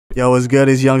Yo, what's good?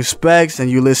 It's Young Specs,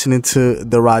 and you're listening to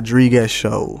The Rodriguez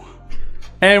Show.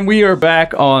 And we are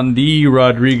back on The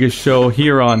Rodriguez Show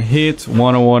here on Hits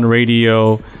 101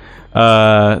 Radio.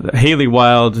 Haley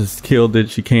Wild just killed it.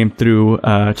 She came through.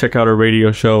 Check out her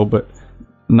radio show. But,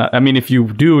 if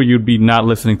you do, you'd be not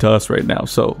listening to us right now.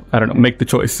 So, I don't know. Make the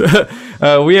choice.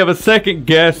 We have a second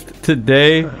guest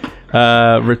today,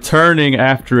 returning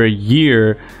after a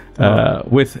year.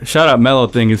 With shout out Mellow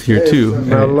Thing is here too.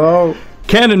 Hello.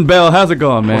 Kenan Bell, how's it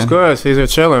going, man? What's good? He's here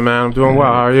chilling, man. I'm doing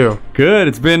well. How are you? Good.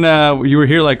 It's been you were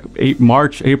here like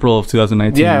April of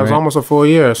 2019. Yeah, it was almost a full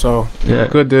year, so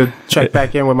good to check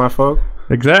back in with my folk.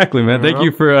 Exactly, man. Thank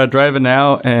you for driving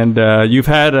out, and you've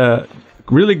had a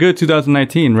really good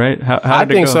 2019, right? How I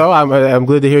think so. I'm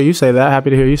glad to hear you say that.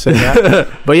 Happy to hear you say that.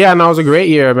 But yeah, no, it was a great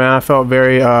year, man. I felt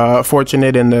very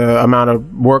fortunate in the amount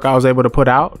of work I was able to put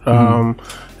out.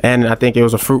 And I think it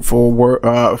was a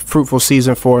fruitful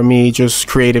season for me, just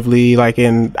creatively, like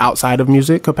in outside of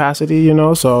music capacity, you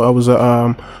know. So it was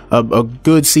a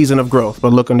good season of growth.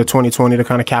 But looking to 2020 to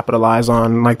kind of capitalize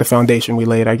on like the foundation we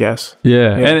laid, I guess.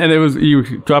 Yeah. And it was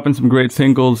you dropping some great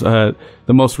singles. The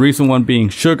most recent one being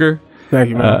Sugar. Thank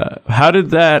you, man. How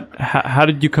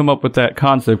did you come up with that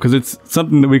concept? Because it's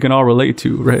something that we can all relate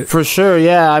to, right? For sure,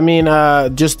 yeah. I mean,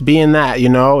 just being that, you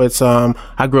know, it's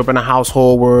I grew up in a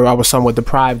household where I was somewhat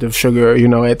deprived of sugar, you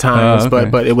know, at times,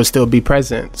 but it would still be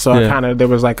present. So there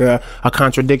was like a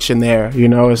contradiction there, you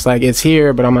know. It's like it's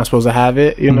here, but I'm not supposed to have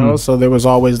it, you know. So there was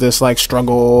always this like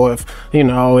struggle, you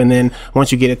know. And then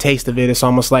once you get a taste of it, it's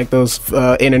almost like those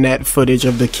internet footage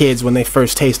of the kids when they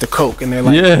first taste a Coke, and they're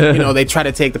like, you know, the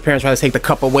parents try to take the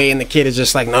cup away, and the kid is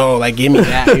just like, no, like give me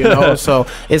that, you know. So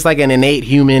it's like an innate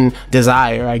human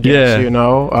desire, I guess, you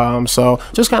know. So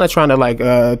just kind of trying to like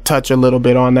touch a little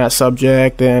bit on that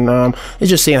subject, and it's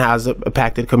just seeing how it's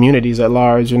impacted communities at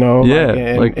large, you know,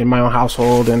 like in my own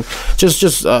household, and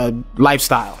just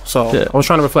lifestyle. So I was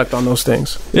trying to reflect on those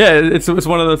things. Yeah, it's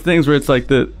one of those things where it's like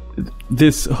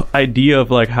this idea of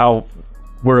like how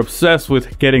we're obsessed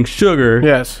with getting sugar.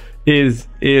 Yes. is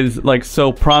like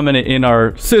so prominent in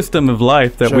our system of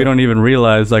life that we don't even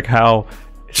realize like how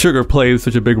sugar plays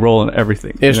such a big role in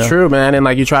everything. It's true, man. And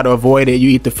like you try to avoid it.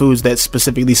 You eat the foods that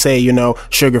specifically say, you know,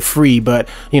 sugar free, but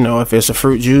you know, if it's a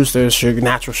fruit juice, there's sugar,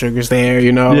 natural sugars there,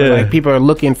 you know. Like people are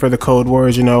looking for the code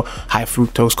words, you know, high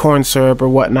fructose corn syrup or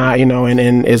whatnot, you know, and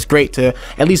it's great to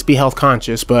at least be health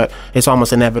conscious, but it's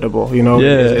almost inevitable, you know.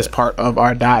 It's part of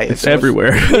our diet. It's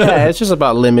everywhere. It's just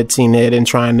about limiting it and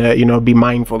trying to, you know, be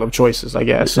mindful of choices, I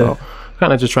guess. So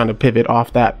kind of just trying to pivot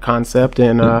off that concept,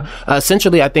 and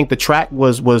essentially I think the track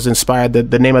was inspired,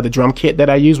 the name of the drum kit that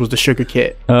I used was the Sugar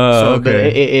Kit.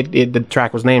 The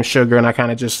track was named Sugar, and I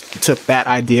kind of just took that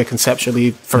idea conceptually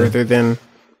further than,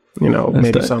 you know,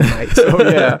 maybe some might.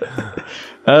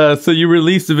 So so you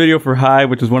released a video for High,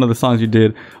 which is one of the songs you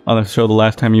did on the show the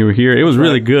last time you were here. It was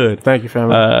really good. Thank you,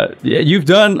 family. You've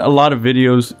done a lot of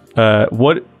videos.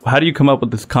 How do you come up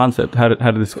with this concept? How did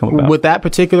this come about? With that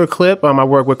particular clip, I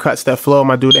work with Cut Step Flow,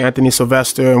 my dude Anthony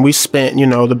Sylvester, and we spent, you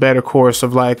know, the better course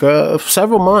of like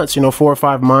several months, you know, 4 or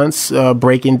 5 months,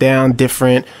 breaking down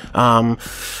different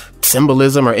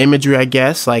symbolism or imagery, I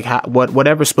guess, like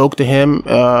whatever spoke to him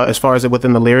as far as it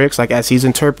within the lyrics, like as he's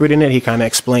interpreting it, he kind of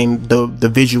explained the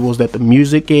visuals that the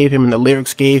music gave him and the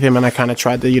lyrics gave him, and I kind of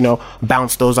tried to, you know,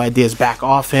 bounce those ideas back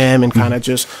off him and kind of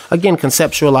just again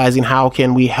conceptualizing how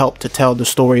can we help to tell the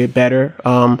story better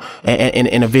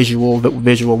in a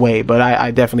visual way. But I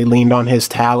definitely leaned on his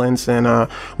talents, and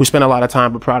we spent a lot of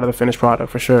time, but proud of the finished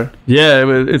product for sure. Yeah,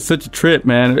 it's such a trip,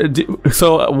 man.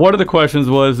 So one of the questions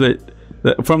was that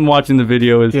from watching the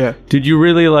video is, did you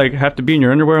really like have to be in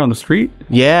your underwear on the street?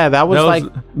 Yeah, that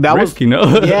was risky,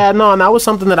 no? Yeah, no, and that was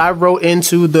something that I wrote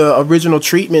into the original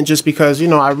treatment just because, you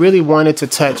know, I really wanted to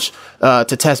test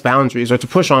boundaries or to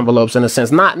push envelopes in a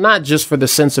sense, not just for the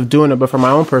sense of doing it, but for my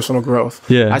own personal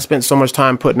growth. I spent so much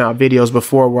time putting out videos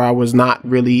before where I was not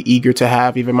really eager to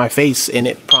have even my face in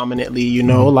it prominently, you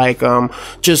know, like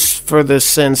just for the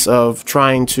sense of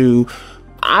trying to,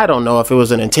 I don't know if it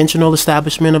was an intentional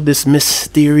establishment of this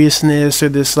mysteriousness or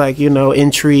this, like, you know,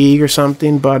 intrigue or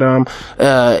something, but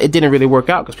it didn't really work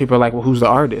out because people are like, well, who's the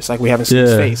artist? Like, we haven't seen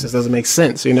his face. This doesn't make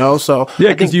sense, you know? So yeah,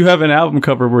 because you have an album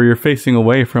cover where you're facing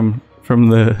away from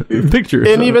the picture.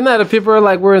 And even that, if people are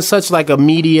like, we're in such like a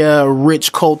media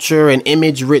rich culture and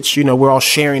image rich, you know, we're all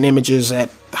sharing images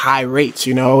at high rates,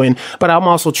 you know, but I'm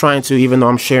also trying to, even though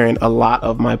I'm sharing a lot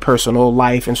of my personal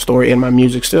life and story in my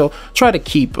music, still try to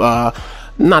keep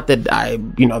not that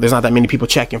there's not that many people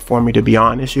checking for me, to be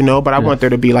honest, you know, but I want there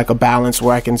to be like a balance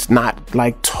where I can not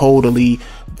like totally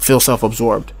feel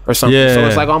self-absorbed or something. So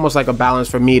it's like almost like a balance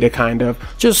for me to kind of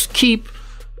just keep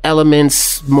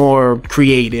elements more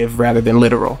creative rather than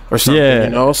literal or something, Yeah. you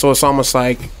know? So it's almost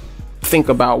like, think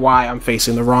about why I'm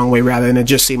facing the wrong way rather than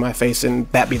just see my face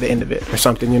and that be the end of it or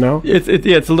something, you know? It's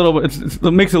a little bit,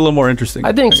 it makes it a little more interesting.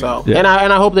 I think so. Yeah. And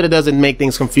I hope that it doesn't make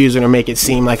things confusing or make it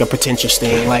seem like a pretentious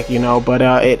thing, like, you know, but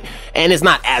it's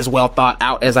not as well thought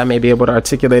out as I may be able to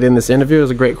articulate in this interview. It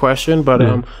was a great question,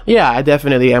 but yeah, I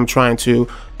definitely am trying to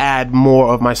add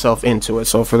more of myself into it.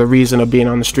 So for the reason of being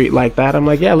on the street like that, I'm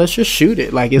like, yeah, let's just shoot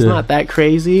it. Like, it's not that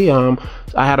crazy.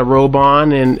 I had a robe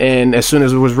on, and as soon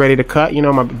as it was ready to cut, you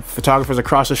know, my photographers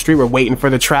across the street were waiting for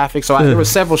the traffic. So there were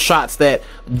several shots that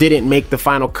didn't make the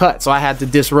final cut. So I had to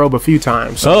disrobe a few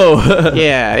times. So,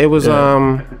 yeah, it was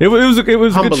it was a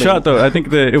good shot though. I think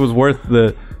that it was worth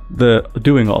the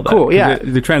doing all that. Cool, yeah.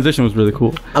 The transition was really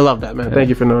cool. I love that, man. Yeah. Thank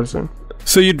you for noticing.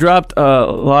 So you dropped a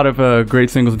lot of great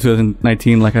singles in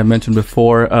 2019, like I mentioned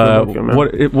before.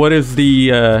 What is the?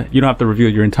 You don't have to reveal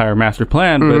your entire master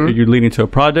plan, but are you leading to a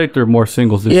project or more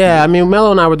singles this year? Yeah, I mean,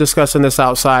 Mello and I were discussing this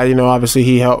outside. You know, obviously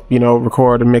he helped, you know,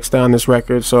 record and mix down this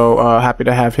record. So happy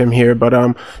to have him here.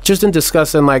 But just in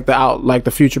discussing like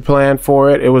the future plan for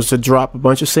it, it was to drop a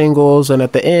bunch of singles and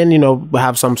at the end, you know,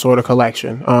 have some sort of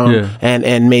collection.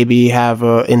 And maybe have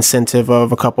an incentive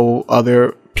of a couple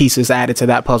other pieces added to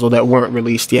that puzzle that weren't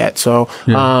released yet. So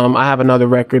I have another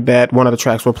record that one of the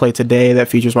tracks we'll play today that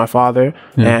features my father,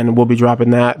 and we'll be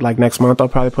dropping that like next month. I'll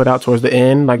probably put out towards the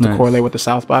end, like to correlate with the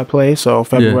South by play. So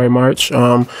February, March.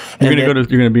 You're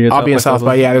gonna be at I'll be in South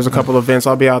by. Yeah, there's a couple events.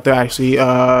 I'll be out there actually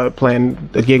playing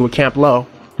a gig with Camp Low.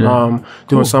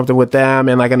 Doing something with them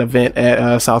and like an event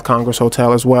at South Congress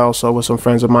Hotel as well. So with some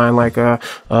friends of mine, like a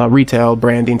retail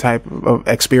branding type of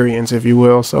experience, if you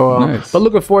will. So, but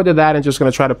looking forward to that and just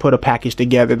going to try to put a package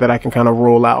together that I can kind of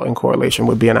roll out in correlation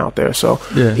with being out there. So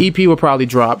EP will probably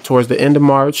drop towards the end of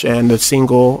March, and the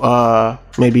single,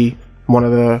 maybe one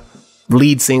of the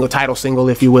lead single, title single,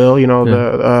 if you will, you know,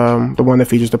 the one that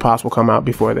features the Pops will come out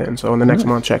before then. So in the next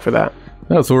month, check for that.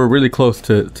 Oh, so we're really close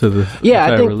to the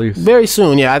I think release. Very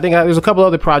soon. Yeah, I think there's a couple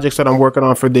other projects that I'm working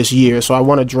on for this year, so I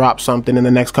want to drop something in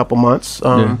the next couple months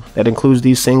that includes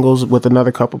these singles with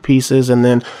another couple pieces, and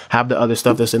then have the other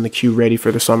stuff that's in the queue ready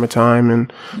for the summertime,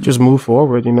 and just move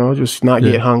forward. You know, just not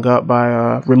get hung up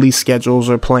by release schedules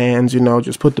or plans. You know,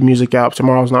 just put the music out.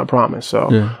 Tomorrow's not promised,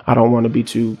 so I don't want to be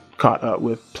too caught up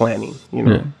with planning. You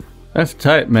know. That's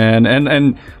tight, man.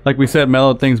 And like we said,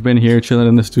 Mello Thing's been here chilling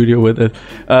in the studio with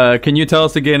us. Can you tell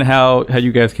us again how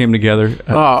you guys came together?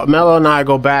 Mello and I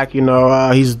go back, you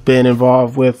know, he's been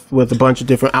involved with a bunch of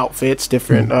different outfits,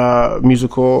 different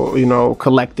musical, you know,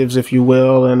 collectives, if you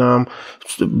will. And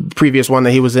the previous one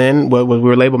that he was in, we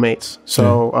were label mates.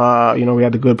 So, you know, we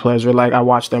had the good pleasure. Like, I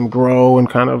watched them grow and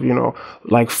kind of, you know,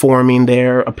 like forming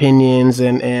their opinions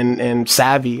and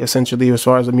savvy, essentially, as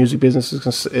far as the music business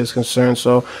is concerned.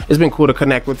 So it's been cool to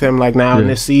connect with him like now in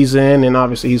this season, and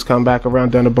obviously he's come back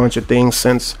around, done a bunch of things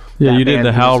since. Yeah, you did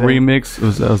the How remix.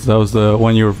 That was the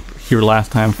one you were here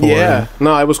last time for. Yeah,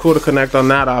 no, it was cool to connect on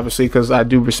that, obviously, because I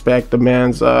do respect the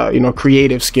man's you know,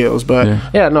 creative skills. But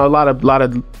no, a lot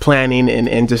of planning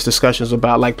and just discussions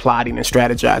about like plotting and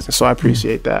strategizing. So I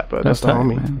appreciate that. But that's the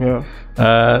homie. Man.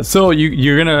 Yeah. So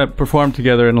you're gonna perform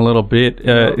together in a little bit.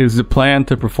 Is the plan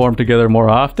to perform together more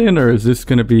often, or is this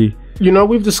gonna be? You know,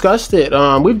 we've discussed it.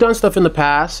 We've done stuff in the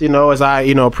past, you know, as I,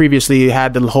 you know, previously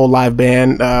had the whole live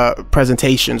band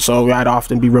presentation. So I'd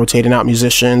often be rotating out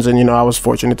musicians, and, you know, I was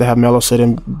fortunate to have Mello sit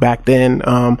in back then.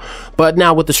 But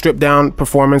now with the stripped down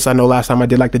performance, I know last time I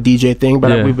did like the DJ thing,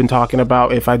 but we've been talking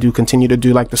about if I do continue to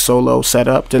do like the solo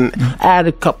setup and add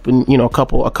a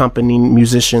couple accompanying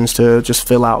musicians to just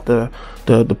fill out the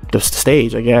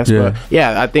stage, I guess. But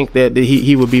I think that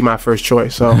he would be my first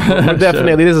choice. So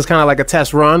definitely, this is kind of like a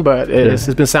test run, but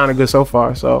it's been sounding good so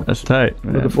far. So that's tight,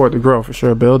 man. Looking forward to grow for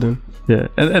sure, building. Yeah,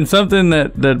 and something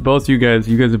that both you guys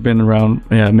have been around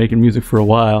making music for a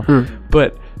while,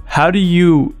 but how do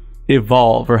you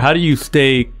evolve, or how do you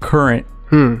stay current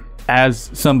as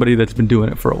somebody that's been doing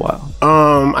it for a while?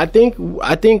 I think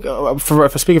for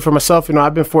speaking for myself, you know,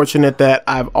 I've been fortunate that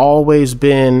I've always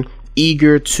been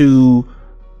eager to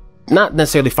not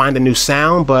necessarily find a new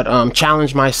sound, but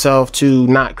challenge myself to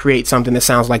not create something that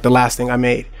sounds like the last thing I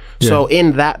made. So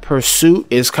in that pursuit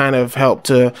is kind of helped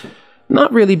to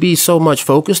not really be so much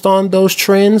focused on those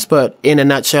trends, but in a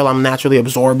nutshell, I'm naturally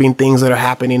absorbing things that are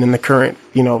happening in the current,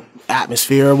 you know,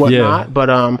 atmosphere or whatnot.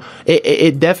 But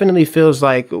it definitely feels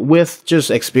like with just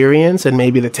experience and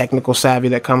maybe the technical savvy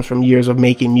that comes from years of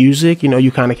making music, you know,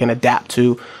 you kind of can adapt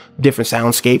to different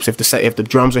soundscapes. If the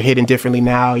drums are hitting differently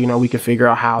now, you know, we can figure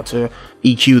out how to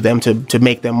EQ them to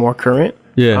make them more current.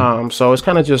 Yeah. So it's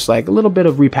kind of just like a little bit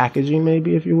of repackaging,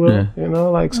 maybe, if you will, you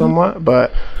know, like somewhat.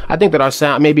 But I think that our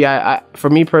sound, maybe for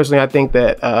me personally, I think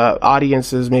that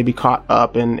audiences may be caught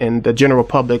up, and the general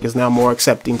public is now more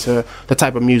accepting to the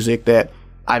type of music that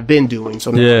I've been doing.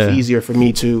 So now it's easier for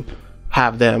me to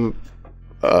have them,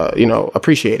 you know,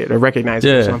 appreciate it or recognize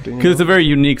it or something. Because it's a very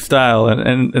unique style,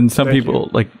 and some people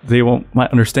like they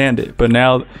might understand it, but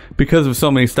now because of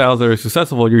so many styles that are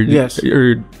successful,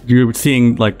 you're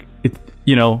seeing like it.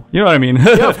 You know what I mean?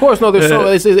 Yeah, of course. No, there's so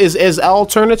it's as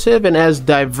alternative and as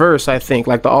diverse. I think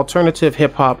like the alternative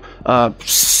hip hop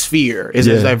sphere is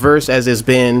as diverse as it's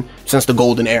been since the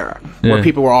golden era, where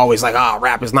people were always like,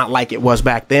 rap is not like it was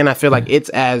back then. I feel like it's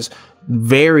as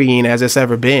varying as it's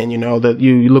ever been. You know, that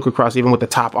you look across even with the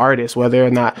top artists, whether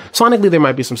or not sonically there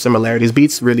might be some similarities.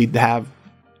 Beats really have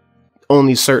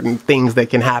only certain things that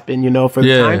can happen, you know, for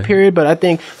the time period. But I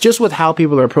think just with how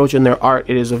people are approaching their art,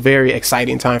 it is a very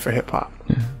exciting time for hip hop.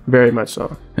 Very much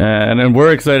so. And then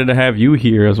we're excited to have you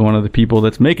here as one of the people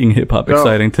that's making hip hop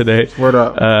exciting today. Word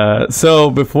up. So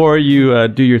before you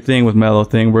do your thing with Mellow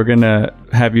Thing, we're gonna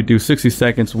have you do 60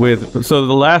 seconds with. So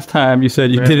the last time you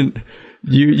said you didn't.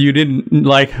 You didn't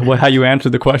like how you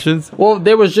answered the questions? Well,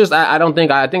 there was just I think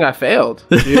I failed.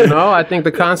 You know, I think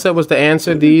the concept was to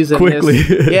answer these quickly.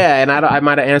 And I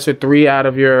might have answered 3 out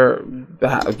of your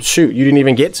shoot. You didn't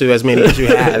even get to as many as you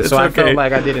had, so I felt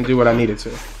like I didn't do what I needed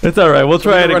to. It's all right. We'll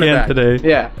try it again today.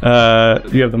 Yeah.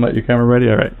 You have your camera ready?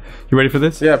 All right. You ready for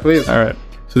this? Yeah, please. All right.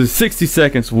 So there's 60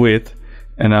 seconds with,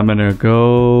 and I'm gonna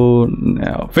go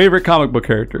now. Favorite comic book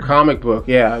character? Comic book,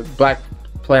 yeah. Black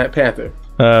Panther.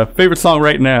 Favorite song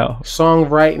right now? Song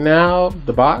right now,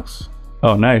 The Box.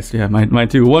 Oh, nice. Yeah, mine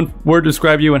too. One word to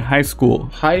describe you in high school.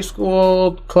 High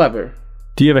school, clever.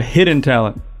 Do you have a hidden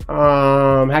talent?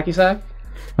 Hacky sack.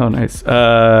 Oh, nice.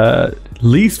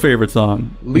 Least favorite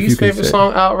song? Least favorite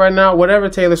song out right now? Whatever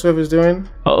Taylor Swift is doing.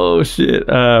 Oh, shit.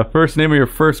 First name of your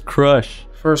first crush?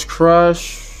 First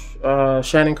crush,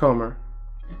 Shannon Comer.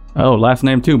 Oh, last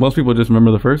name too. Most people just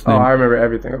remember the first name. Oh, I remember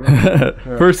everything about it.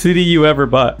 Yeah. First CD you ever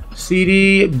bought?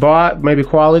 CD bought, maybe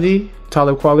Quality,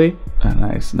 Talib Kweli.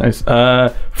 Nice.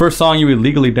 First song you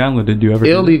illegally downloaded, did you ever?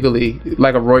 Illegally,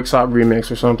 like a Royksop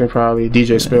remix or something, probably.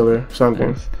 DJ Spiller,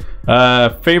 something.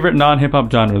 Favorite non-hip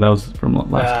hop genre? That was from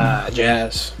last time.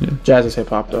 Jazz. Yeah. Jazz is hip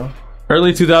hop though.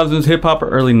 Early 2000s hip hop or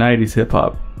early 90s hip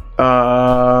hop?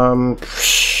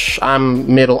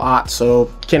 I'm middle aught,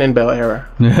 so Kenan Bell era.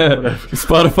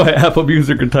 Spotify, Apple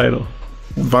Music, or Tidal?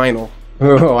 Vinyl.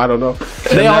 Oh, I don't know.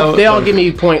 They all give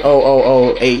me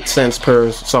 0.0008 cents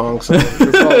per song, so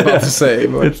that's all I'm about to say.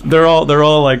 But. They're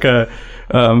all like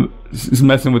just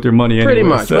messing with your money anyway. Pretty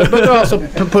much, so. but they're also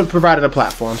provided a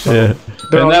platform. So yeah.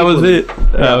 And that was it.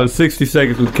 That was 60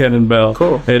 seconds with Kenan Bell.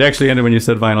 Cool. It actually ended when you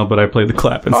said vinyl, but I played the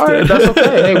clap instead. All right, that's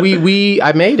okay. Hey,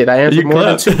 I made it. I answered more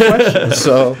than 2 questions,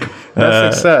 so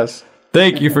that's success.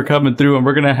 Thank you for coming through, and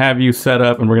we're going to have you set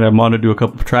up, and we're going to have Mono do a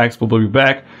couple of tracks, but we'll be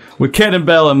back with Kenan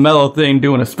Bell and Mellow Thing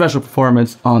doing a special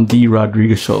performance on The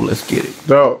Rodriguez Show. Let's get it.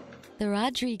 Dope. The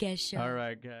Rodriguez Show. All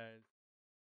right, guys.